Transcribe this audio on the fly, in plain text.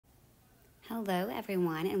Hello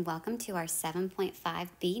everyone, and welcome to our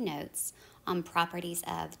 7.5b notes on properties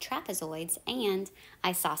of trapezoids and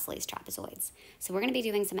isosceles trapezoids. So we're going to be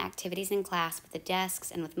doing some activities in class with the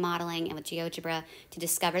desks and with modeling and with GeoGebra to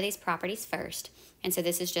discover these properties first. And so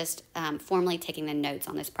this is just formally taking the notes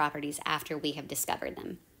on those properties after we have discovered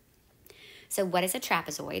them. So what is a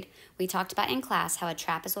trapezoid? We talked about in class how a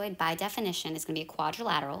trapezoid by definition is going to be a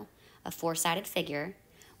quadrilateral, a four-sided figure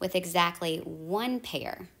with exactly one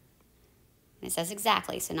pair. And it says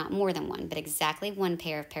exactly, so not more than one, but exactly one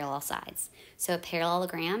pair of parallel sides. So a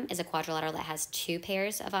parallelogram is a quadrilateral that has two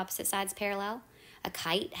pairs of opposite sides parallel. A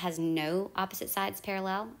kite has no opposite sides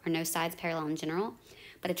parallel, or no sides parallel in general,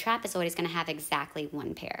 but a trapezoid is going to have exactly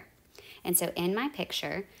one pair. And so in my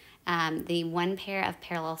picture, the one pair of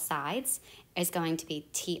parallel sides is going to be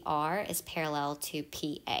TR is parallel to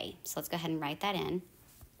PA. So let's go ahead and write that in.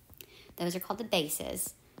 Those are called the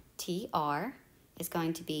bases. TR is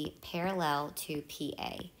going to be parallel to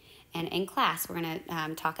PA. And in class, we're going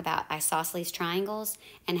to talk about isosceles triangles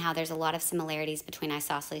and how there's a lot of similarities between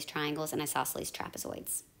isosceles triangles and isosceles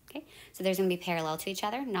trapezoids. Okay, so there's going to be parallel to each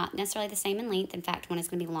other, not necessarily the same in length. In fact, one is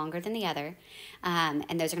going to be longer than the other. And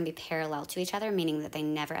those are going to be parallel to each other, meaning that they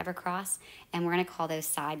never ever cross. And we're going to call those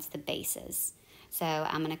sides the bases. So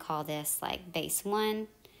I'm going to call this like base 1,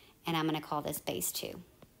 and I'm going to call this base 2.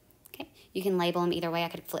 Okay, you can label them either way. I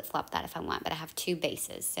could flip-flop that if I want, but I have two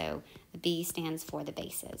bases. So the B stands for the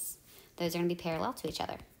bases. Those are going to be parallel to each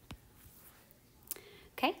other.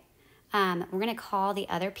 Okay, we're going to call the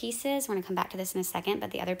other pieces. We're going to come back to this in a second,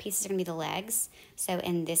 but the other pieces are going to be the legs. So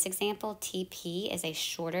in this example, TP is a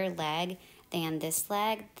shorter leg than this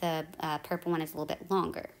leg. The purple one is a little bit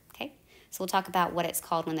longer. Okay, so we'll talk about what it's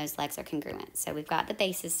called when those legs are congruent. So we've got the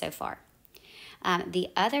bases so far. The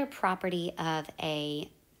other property of a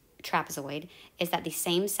trapezoid is that the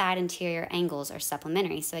same side interior angles are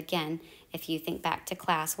supplementary. So again, if you think back to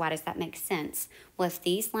class, why does that make sense? Well, if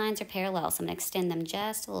these lines are parallel, so I'm going to extend them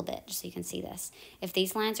just a little bit just so you can see this. If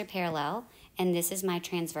these lines are parallel and this is my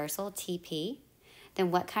transversal TP,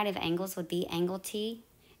 then what kind of angles would be angle T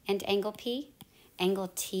and angle P?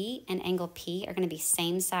 Angle T and angle P are going to be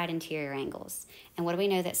same side interior angles. And what do we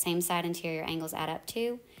know that same side interior angles add up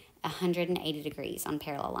to? 180 degrees on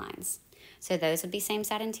parallel lines. So those would be same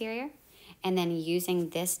side interior. And then using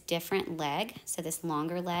this different leg, so this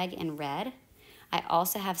longer leg in red, I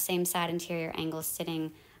also have same side interior angles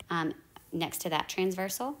sitting next to that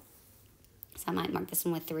transversal. So I might mark this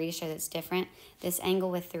one with 3 to show that it's different. This angle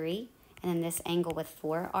with 3 and then this angle with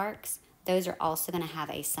 4 arcs, those are also going to have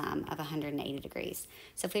a sum of 180 degrees.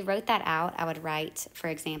 So if we wrote that out, I would write, for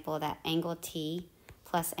example, that angle T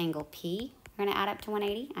plus angle P are going to add up to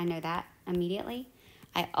 180. I know that immediately.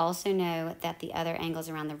 I also know that the other angles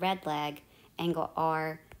around the red leg, angle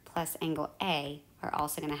R plus angle A, are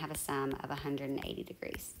also going to have a sum of 180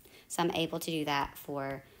 degrees. So I'm able to do that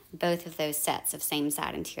for both of those sets of same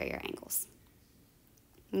side interior angles.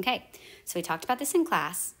 Okay, so we talked about this in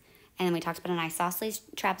class, and then we talked about an isosceles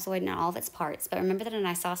trapezoid and all of its parts. But remember that an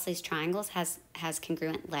isosceles triangle has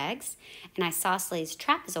congruent legs. An isosceles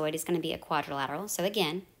trapezoid is going to be a quadrilateral. So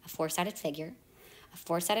again, a four-sided figure. A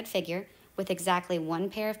four-sided figure with exactly one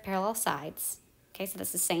pair of parallel sides. Okay, so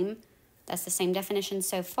that's the same definition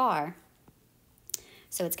so far.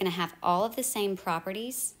 So it's going to have all of the same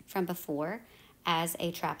properties from before as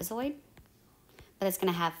a trapezoid, but it's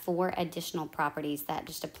going to have 4 additional properties that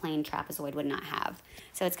just a plain trapezoid would not have.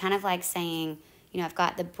 So it's kind of like saying, you know, I've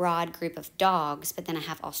got the broad group of dogs, but then I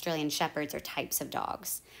have Australian shepherds or types of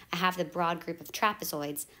dogs. I have the broad group of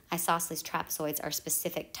trapezoids. Isosceles trapezoids are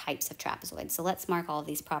specific types of trapezoids. So let's mark all of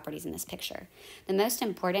these properties in this picture. The most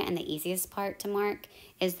important and the easiest part to mark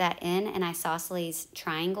is that in an isosceles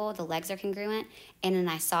triangle, the legs are congruent. In an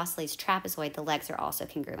isosceles trapezoid, the legs are also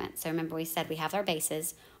congruent. So remember we said we have our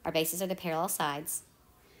bases. Our bases are the parallel sides.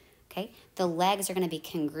 Okay, the legs are going to be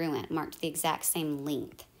congruent, marked the exact same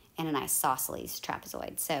length in an isosceles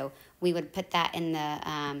trapezoid. So we would put that in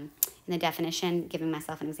the definition, giving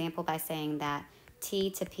myself an example by saying that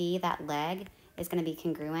T to P, that leg, is going to be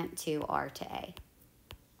congruent to R to A.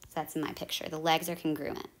 So that's in my picture. The legs are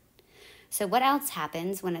congruent. So what else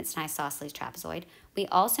happens when it's an isosceles trapezoid? We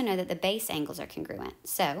also know that the base angles are congruent.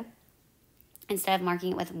 So instead of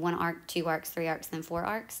marking it with 1 arc, 2 arcs, 3 arcs, then 4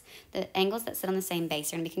 arcs, the angles that sit on the same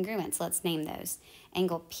base are going to be congruent. So let's name those.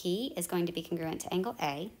 Angle P is going to be congruent to angle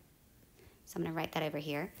A. So I'm going to write that over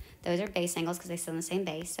here. Those are base angles because they sit on the same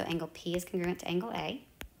base. So angle P is congruent to angle A.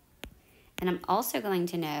 And I'm also going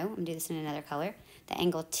to know, I'm going to do this in another color, that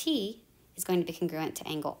angle T is going to be congruent to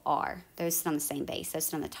angle R. Those sit on the same base. Those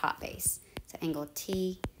sit on the top base. So angle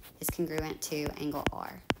T is congruent to angle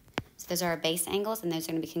R. So those are our base angles, and those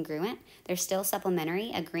are going to be congruent. They're still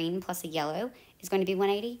supplementary. A green plus a yellow is going to be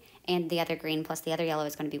 180, and the other green plus the other yellow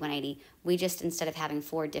is going to be 180. We just, instead of having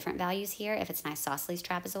 4 different values here, if it's an isosceles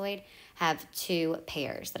trapezoid, have 2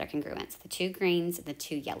 pairs that are congruent. So the 2 greens and the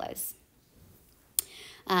 2 yellows.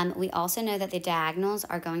 We also know that the diagonals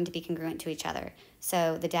are going to be congruent to each other.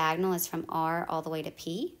 So the diagonal is from R all the way to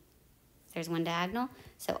P. There's one diagonal.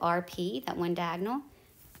 So RP, that one diagonal,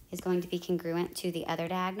 is going to be congruent to the other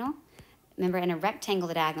diagonal. Remember, in a rectangle,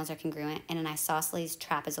 the diagonals are congruent. In an isosceles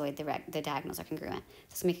trapezoid, the diagonals are congruent.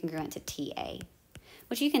 So it's going to be congruent to TA,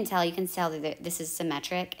 which you can tell that this is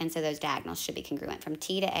symmetric, and so those diagonals should be congruent. From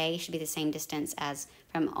T to A should be the same distance as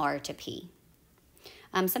from R to P.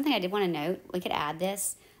 Something I did want to note, we could add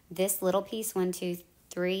this. This little piece, 1, 2,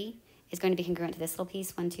 3, is going to be congruent to this little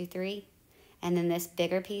piece, 1, 2, 3. And then this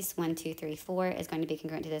bigger piece, 1, 2, 3, 4, is going to be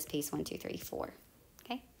congruent to this piece, 1, 2, 3, 4.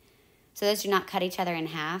 Okay? So those do not cut each other in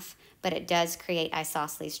half, but it does create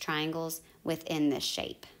isosceles triangles within this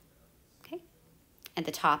shape. Okay? At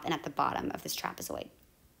the top and at the bottom of this trapezoid.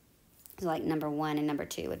 So like number 1 and number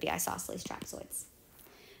 2 would be isosceles trapezoids.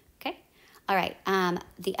 Okay? All right,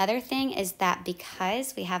 the other thing is that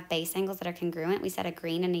because we have base angles that are congruent, we said a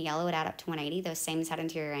green and a yellow would add up to 180, those same side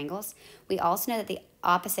interior angles. We also know that the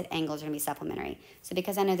opposite angles are going to be supplementary. So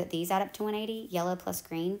because I know that these add up to 180, yellow plus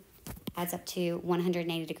green adds up to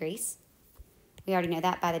 180 degrees. We already know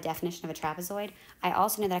that by the definition of a trapezoid. I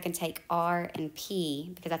also know that I can take R and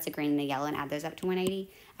P, because that's a green and a yellow, and add those up to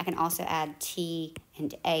 180. I can also add T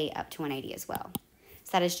and A up to 180 as well.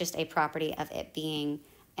 So that is just a property of it being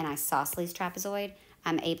an isosceles trapezoid.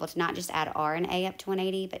 I'm able to not just add R and A up to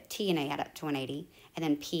 180, but T and A add up to 180, and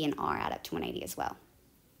then P and R add up to 180 as well.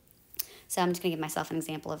 So I'm just going to give myself an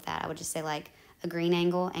example of that. I would just say like a green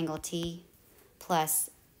angle, angle T, plus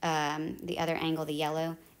the other angle, the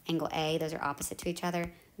yellow, angle A. Those are opposite to each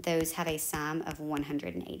other. Those have a sum of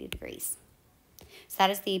 180 degrees. So that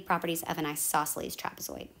is the properties of an isosceles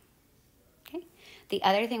trapezoid. The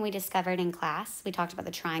other thing we discovered in class, we talked about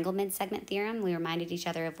the triangle midsegment theorem. We reminded each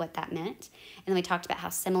other of what that meant. And then we talked about how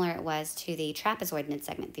similar it was to the trapezoid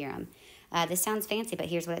midsegment theorem. This sounds fancy, but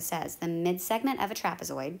here's what it says. The midsegment of a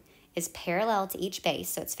trapezoid is parallel to each base,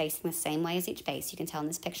 so it's facing the same way as each base. You can tell in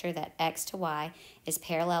this picture that X to Y is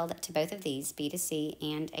parallel to both of these, B to C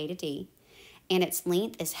and A to D. And its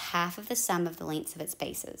length is half of the sum of the lengths of its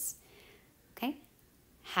bases. Okay?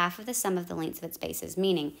 Half of the sum of the lengths of its bases,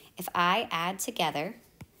 meaning if I add together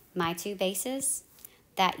my 2 bases,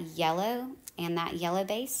 that yellow and that yellow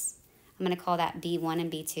base, I'm going to call that B1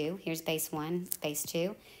 and B2. Here's base 1, base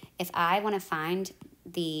 2. If I want to find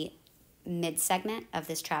the midsegment of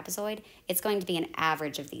this trapezoid, it's going to be an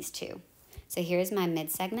average of these 2. So here's my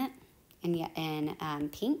midsegment in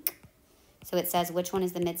pink. So it says which one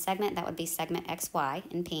is the midsegment. That would be segment XY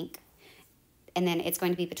in pink. And then it's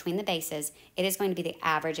going to be between the bases. It is going to be the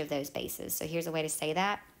average of those bases. So here's a way to say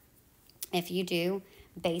that. If you do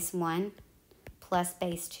base 1 plus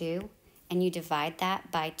base 2, and you divide that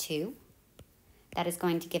by 2, that is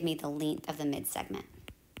going to give me the length of the midsegment.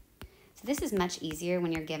 So this is much easier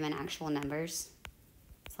when you're given actual numbers.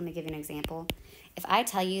 So let me give you an example. If I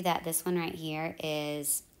tell you that this one right here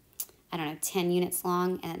is, I don't know, 10 units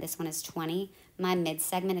long, and that this one is 20, my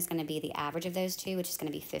midsegment is going to be the average of those 2, which is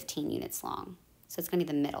going to be 15 units long. So it's going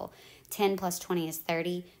to be the middle. 10 plus 20 is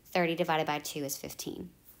 30. 30 divided by 2 is 15.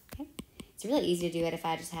 Okay? It's really easy to do it if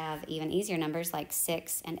I just have even easier numbers like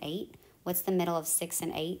 6 and 8. What's the middle of 6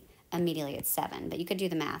 and 8? Immediately it's 7. But you could do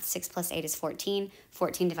the math. 6 plus 8 is 14.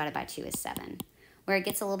 14 divided by 2 is 7. Where it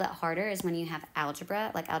gets a little bit harder is when you have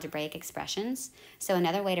algebra, like algebraic expressions. So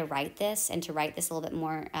another way to write this, and to write this a little bit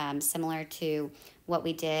more similar to what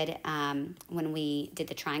we did when we did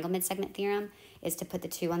the triangle midsegment theorem, is to put the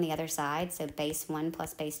 2 on the other side. So base 1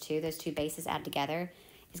 plus base 2, those 2 bases add together,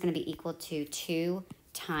 is going to be equal to 2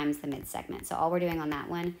 times the midsegment. So all we're doing on that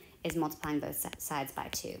one is multiplying both sides by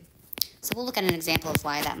 2. So we'll look at an example of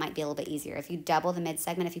why that might be a little bit easier. If you double the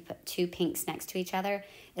midsegment, if you put 2 pinks next to each other,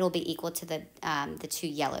 it'll be equal to the 2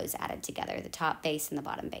 yellows added together, the top base and the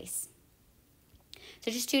bottom base.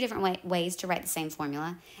 So just 2 different ways to write the same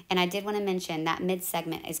formula. And I did want to mention that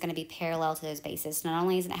midsegment is going to be parallel to those bases. Not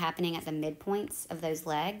only is it happening at the midpoints of those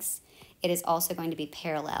legs, it is also going to be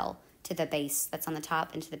parallel to the base that's on the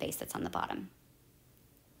top and to the base that's on the bottom.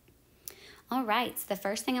 All right, so the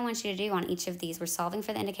first thing I want you to do on each of these, we're solving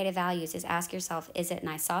for the indicated values, is ask yourself, is it an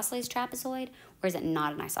isosceles trapezoid or is it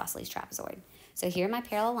not an isosceles trapezoid? So here are my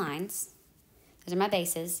parallel lines. Those are my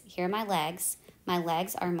bases. Here are my legs. My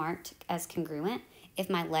legs are marked as congruent. If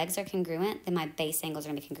my legs are congruent, then my base angles are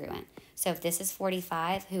going to be congruent. So if this is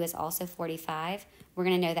 45, who is also 45, we're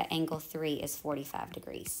going to know that angle 3 is 45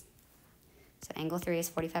 degrees. So angle 3 is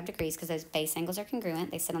 45 degrees because those base angles are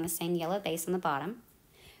congruent. They sit on the same yellow base on the bottom.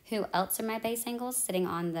 Who else are my base angles sitting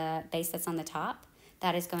on the base that's on the top?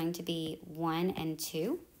 That is going to be 1 and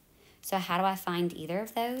 2. So how do I find either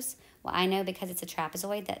of those? Well, I know because it's a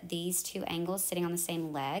trapezoid that these two angles sitting on the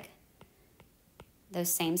same leg, those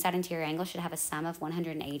same side interior angles should have a sum of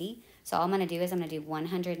 180. So all I'm going to do is I'm going to do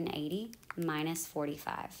 180 minus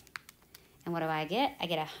 45. And what do I get? I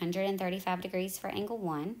get 135 degrees for angle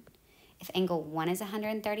 1. If angle 1 is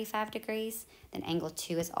 135 degrees, then angle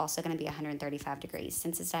 2 is also going to be 135 degrees.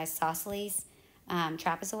 Since it's isosceles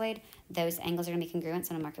trapezoid, those angles are going to be congruent,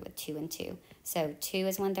 so I'm going to mark it with 2 and 2. So 2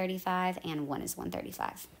 is 135 and 1 is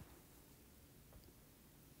 135.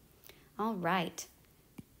 All right.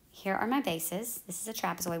 Here are my bases. This is a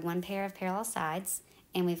trapezoid, one pair of parallel sides,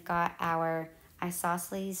 and we've got our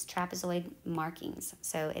isosceles trapezoid markings.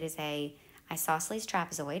 So it is a isosceles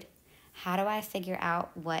trapezoid. How do I figure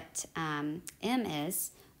out what M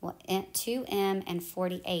is? Well, 2M and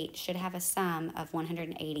 48 should have a sum of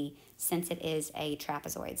 180 since it is a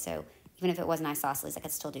trapezoid. So even if it wasn't isosceles, I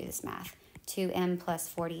could still do this math. 2M plus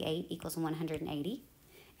 48 equals 180.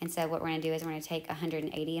 And so what we're going to do is we're going to take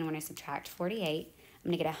 180 and we're going to subtract 48. I'm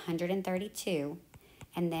going to get 132.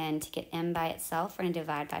 And then to get M by itself, we're going to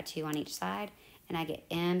divide by 2 on each side. And I get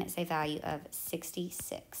M is a value of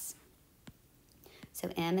 66. So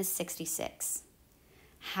M is 66.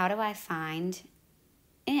 How do I find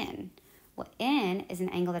N? Well, N is an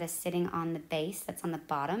angle that is sitting on the base that's on the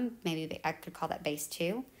bottom. Maybe I could call that base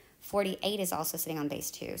 2. 48 is also sitting on base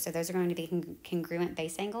 2. So those are going to be congruent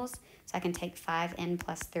base angles. So I can take 5N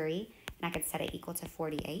plus 3, and I could set it equal to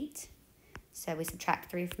 48. So we subtract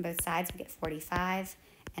 3 from both sides, we get 45.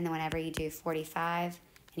 And then whenever you do 45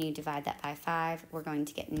 and you divide that by 5, we're going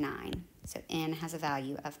to get 9. So N has a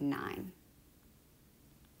value of 9.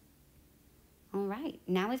 All right,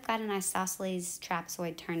 now we've got an isosceles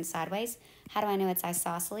trapezoid turned sideways. How do I know it's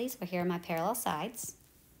isosceles? Well, here are my parallel sides.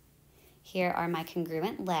 Here are my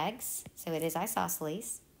congruent legs, so it is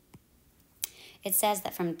isosceles. It says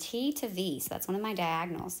that from T to V, so that's one of my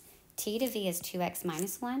diagonals, T to V is 2x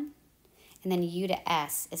minus 1, and then U to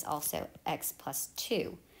S is also x plus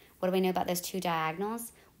 2. What do we know about those two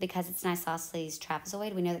diagonals? Because it's an isosceles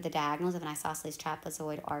trapezoid, we know that the diagonals of an isosceles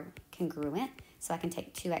trapezoid are congruent. So I can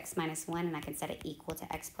take 2x minus 1 and I can set it equal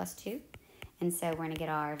to x plus 2. And so we're going to get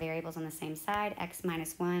our variables on the same side. X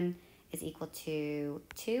minus 1 is equal to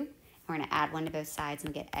 2. And we're going to add 1 to both sides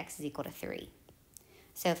and get x is equal to 3.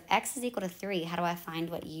 So if x is equal to 3, how do I find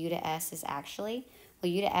what u to s is actually?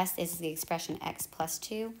 Well, u to s is the expression x plus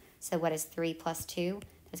 2. So what is 3 plus 2?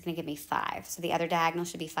 That's going to give me 5. So the other diagonal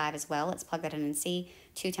should be 5 as well. Let's plug that in and see.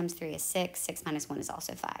 2 times 3 is 6. 6 minus 1 is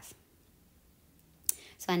also 5.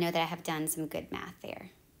 So I know that I have done some good math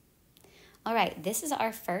there. All right, this is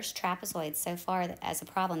our first trapezoid so far as a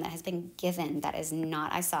problem that has been given that is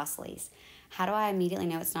not isosceles. How do I immediately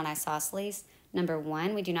know it's not isosceles? Number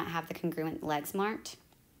 1, we do not have the congruent legs marked.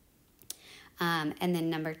 And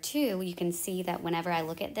then number 2, you can see that whenever I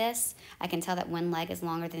look at this, I can tell that one leg is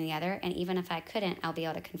longer than the other. And even if I couldn't, I'll be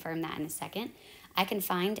able to confirm that in a second. I can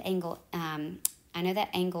find angle, I know that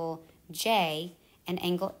angle J and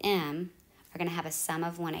angle M are going to have a sum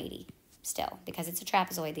of 180 still. Because it's a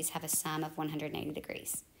trapezoid, these have a sum of 180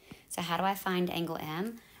 degrees. So how do I find angle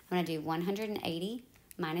M? I'm going to do 180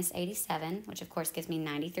 minus 87, which of course gives me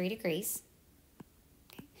 93 degrees.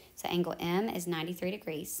 Okay. So angle M is 93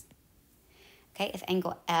 degrees. Okay, if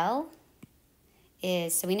angle L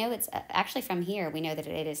is, so we know it's, actually from here, we know that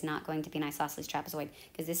it is not going to be an isosceles trapezoid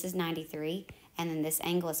because this is 93 and then this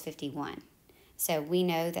angle is 51. So we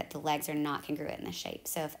know that the legs are not congruent in this shape.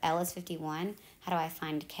 So if L is 51, how do I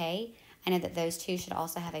find K? I know that those two should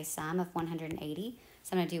also have a sum of 180. So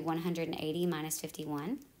I'm going to do 180 minus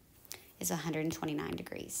 51 is 129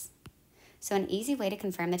 degrees. So an easy way to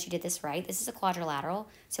confirm that you did this right, this is a quadrilateral.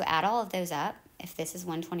 So add all of those up. If this is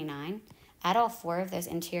 129, add all 4 of those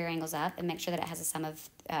interior angles up and make sure that it has a sum of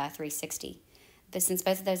 360. But since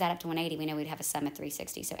both of those add up to 180, we know we'd have a sum of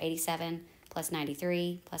 360. So 87 plus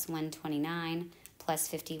 93 plus 129 plus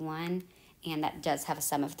 51, and that does have a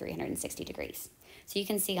sum of 360 degrees. So you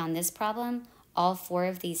can see on this problem, all 4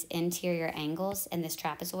 of these interior angles in this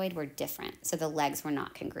trapezoid were different, so the legs were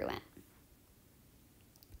not congruent.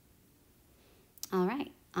 All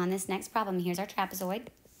right, on this next problem, here's our trapezoid.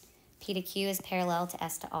 P to Q is parallel to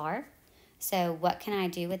S to R. So what can I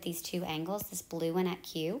do with these two angles, this blue one at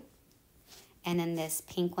Q and then this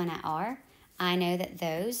pink one at R? I know that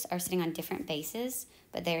those are sitting on different bases,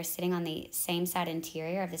 but they're sitting on the same side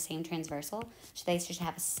interior of the same transversal. So they should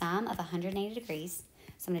have a sum of 180 degrees.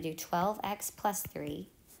 So I'm going to do 12x plus 3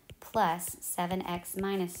 plus 7x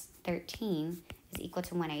minus 13 is equal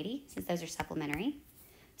to 180, since those are supplementary.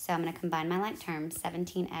 So I'm going to combine my like terms.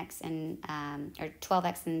 17x and, or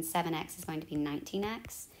 12x and 7x is going to be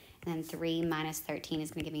 19x. And then 3 minus 13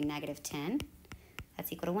 is going to give me negative 10.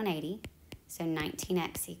 That's equal to 180. So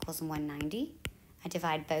 19x equals 190. I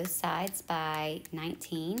divide both sides by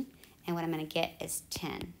 19, and what I'm going to get is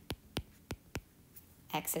 10.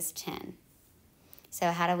 X is 10.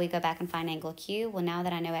 So how do we go back and find angle Q? Well, now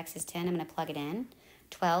that I know x is 10, I'm going to plug it in.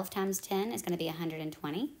 12 times 10 is going to be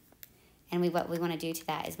 120. And what we want to do to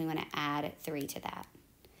that is we want to add 3 to that.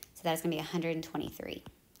 So that's going to be 123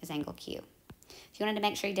 is angle Q. If you wanted to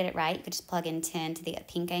make sure you did it right, you could just plug in 10 to the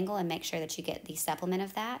pink angle and make sure that you get the supplement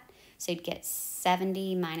of that. So you'd get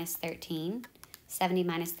 70 minus 13. 70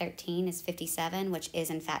 minus 13 is 57, which is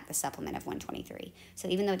in fact the supplement of 123. So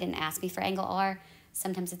even though it didn't ask me for angle R,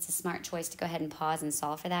 sometimes it's a smart choice to go ahead and pause and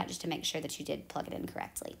solve for that just to make sure that you did plug it in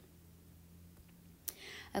correctly.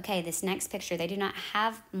 Okay, this next picture, they do not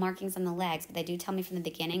have markings on the legs, but they do tell me from the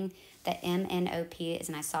beginning that MNOP is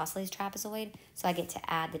an isosceles trapezoid, so I get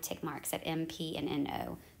to add the tick marks at MP and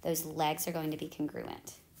NO. Those legs are going to be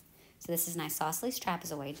congruent. So this is an isosceles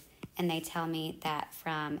trapezoid, and they tell me that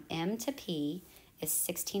from M to P is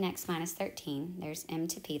 16x minus 13. There's M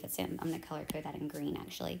to P. That's M. I'm going to color code that in green,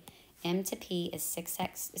 actually. M to P is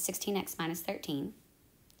 16x minus 13.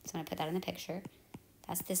 So I'm going to put that in the picture.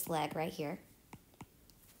 That's this leg right here.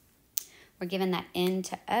 We're given that N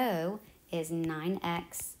to O is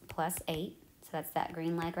 9x plus 8. So that's that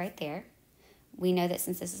green leg right there. We know that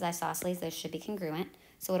since this is isosceles, those should be congruent.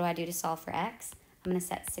 So what do I do to solve for x? I'm going to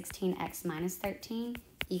set 16x minus 13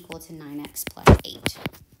 equal to 9x plus 8.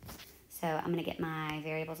 So I'm going to get my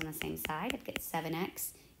variables on the same side. I've got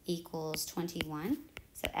 7x equals 21.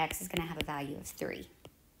 So x is going to have a value of 3.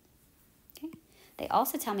 Okay. They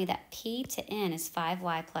also tell me that P to N is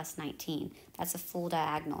 5y plus 19. That's a full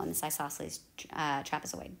diagonal in this isosceles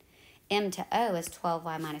trapezoid. M to O is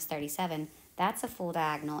 12y minus 37. That's a full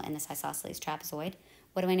diagonal in this isosceles trapezoid.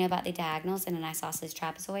 What do I know about the diagonals in an isosceles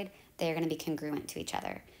trapezoid? They're going to be congruent to each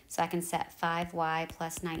other. So I can set 5y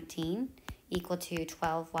plus 19 equal to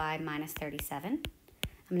 12y minus 37.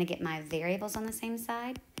 I'm going to get my variables on the same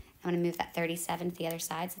side. I'm going to move that 37 to the other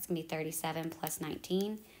side, so it's going to be 37 plus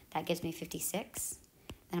 19. That gives me 56.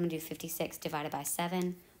 Then I'm going to do 56 divided by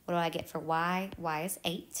 7. What do I get for y? Y is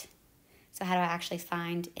 8. So how do I actually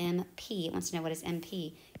find MP? It wants to know what is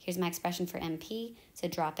MP. Here's my expression for MP. So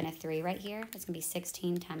drop in a 3 right here. That's going to be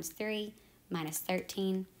 16 times 3 minus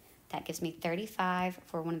 13. That gives me 35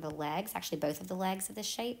 for one of the legs, actually both of the legs of this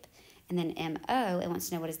shape. And then MO, it wants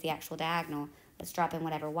to know what is the actual diagonal. Let's drop in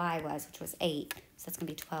whatever y was, which was 8. So that's going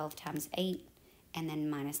to be 12 times 8, and then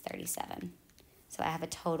minus 37. So I have a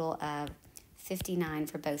total of 59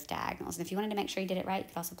 for both diagonals. And if you wanted to make sure you did it right, you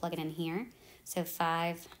could also plug it in here. So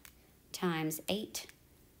 5 times 8,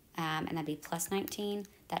 and that'd be plus 19.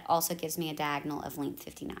 That also gives me a diagonal of length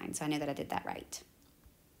 59. So I know that I did that right.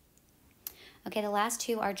 Okay, the last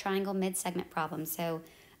two are triangle mid-segment problems. So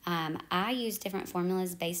I use different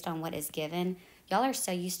formulas based on what is given. Y'all are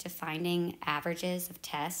so used to finding averages of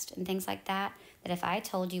tests and things like that, that if I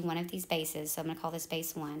told you one of these bases, so I'm going to call this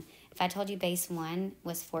base 1. If I told you base 1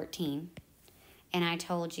 was 14, and I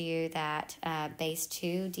told you that base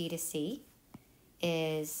 2, D to C,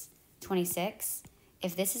 is 26,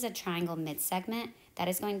 if this is a triangle mid-segment, that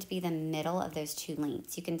is going to be the middle of those two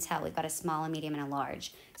lengths. You can tell we've got a small, a medium, and a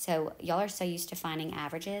large. So y'all are so used to finding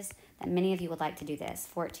averages that many of you would like to do this.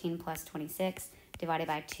 14 plus 26 divided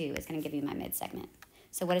by 2 is going to give you my mid-segment.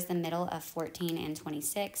 So what is the middle of 14 and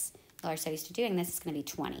 26? Y'all are so used to doing this, it's going to be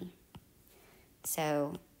 20.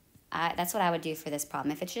 So that's what I would do for this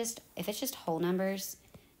problem. If it's just whole numbers,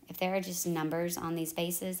 if there are just numbers on these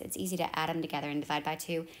bases, it's easy to add them together and divide by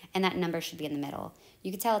 2, and that number should be in the middle.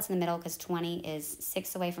 You can tell it's in the middle because 20 is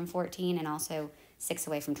 6 away from 14 and also 6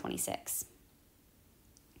 away from 26.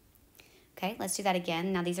 Okay, let's do that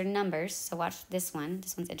again. Now these are numbers, so watch this one.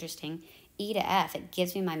 This one's interesting. E to F, it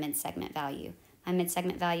gives me my mid-segment value. My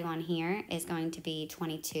mid-segment value on here is going to be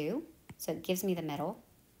 22, so it gives me the middle.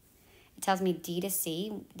 It tells me D to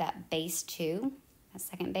C, that base 2, that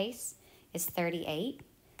second base, is 38.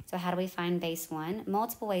 So how do we find base 1?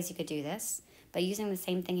 Multiple ways you could do this, but using the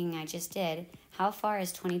same thinking I just did, how far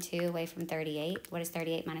is 22 away from 38? What is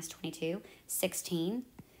 38 minus 22? 16.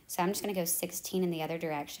 So I'm just going to go 16 in the other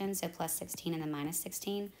direction, so plus 16 and then minus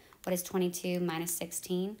 16. What is 22 minus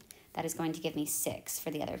 16? That is going to give me 6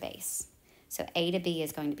 for the other base. So A to B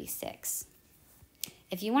is going to be 6.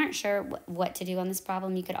 If you weren't sure what to do on this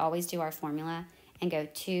problem, you could always do our formula and go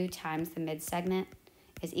 2 times the mid-segment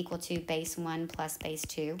is equal to base 1 plus base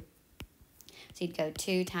 2. So you'd go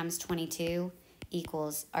 2 times 22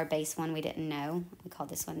 equals our base 1 we didn't know. We called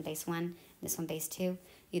this one base 1, this one base 2.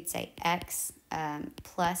 You'd say x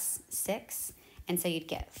plus 6. And so you'd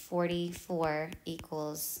get 44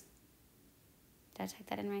 equals, did I type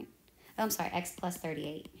that in right? Oh, I'm sorry, x plus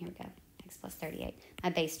 38. Here we go, x plus 38. My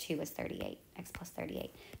base 2 was 38, x plus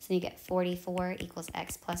 38. So you get 44 equals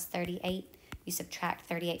x plus 38. You subtract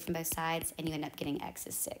 38 from both sides, and you end up getting x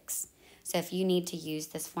is 6. So if you need to use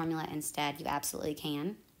this formula instead, you absolutely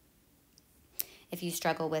can. If you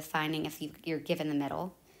struggle with finding if you're given the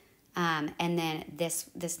middle. And then this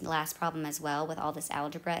last problem as well, with all this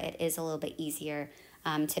algebra, it is a little bit easier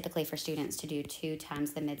typically for students to do 2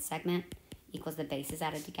 times the mid-segment equals the bases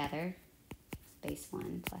added together, base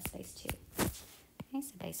 1 plus base 2. Okay,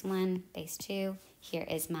 so base 1, base 2. Here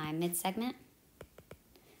is my mid-segment.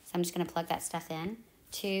 So I'm just going to plug that stuff in.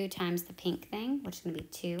 2 times the pink thing, which is going to be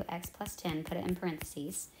 2x plus 10, put it in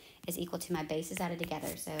parentheses, is equal to my bases added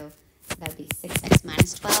together. So that would be 6x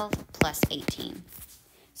minus 12 plus 18.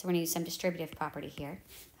 So we're going to use some distributive property here.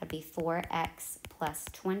 That would be 4x plus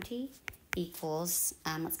 20 equals,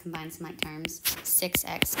 let's combine some like terms,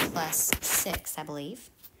 6x plus 6, I believe.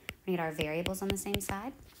 We're going to get our variables on the same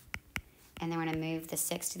side. And then we're going to move the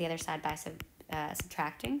 6 to the other side by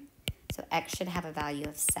subtracting. So x should have a value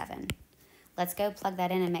of 7. Let's go plug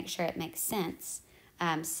that in and make sure it makes sense.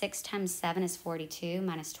 6 times 7 is 42,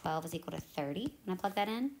 minus 12 is equal to 30 when I plug that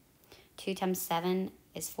in. 2 times 7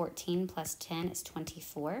 is 14, plus 10 is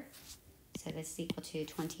 24. So this is equal to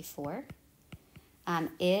 24.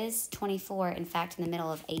 Is 24, in fact, in the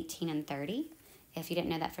middle of 18 and 30? If you didn't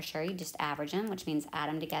know that for sure, you just average them, which means add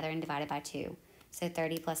them together and divide it by 2. So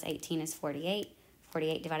 30 plus 18 is 48.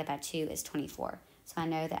 48 divided by 2 is 24. So I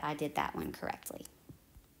know that I did that one correctly.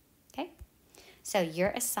 Okay? So your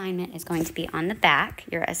assignment is going to be on the back.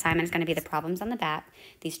 Your assignment is going to be the problems on the back.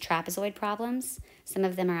 These trapezoid problems, some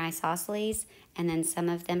of them are isosceles, and then some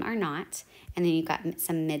of them are not. And then you've got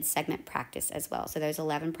some mid-segment practice as well. So those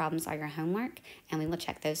 11 problems are your homework, and we will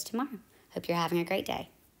check those tomorrow. Hope you're having a great day.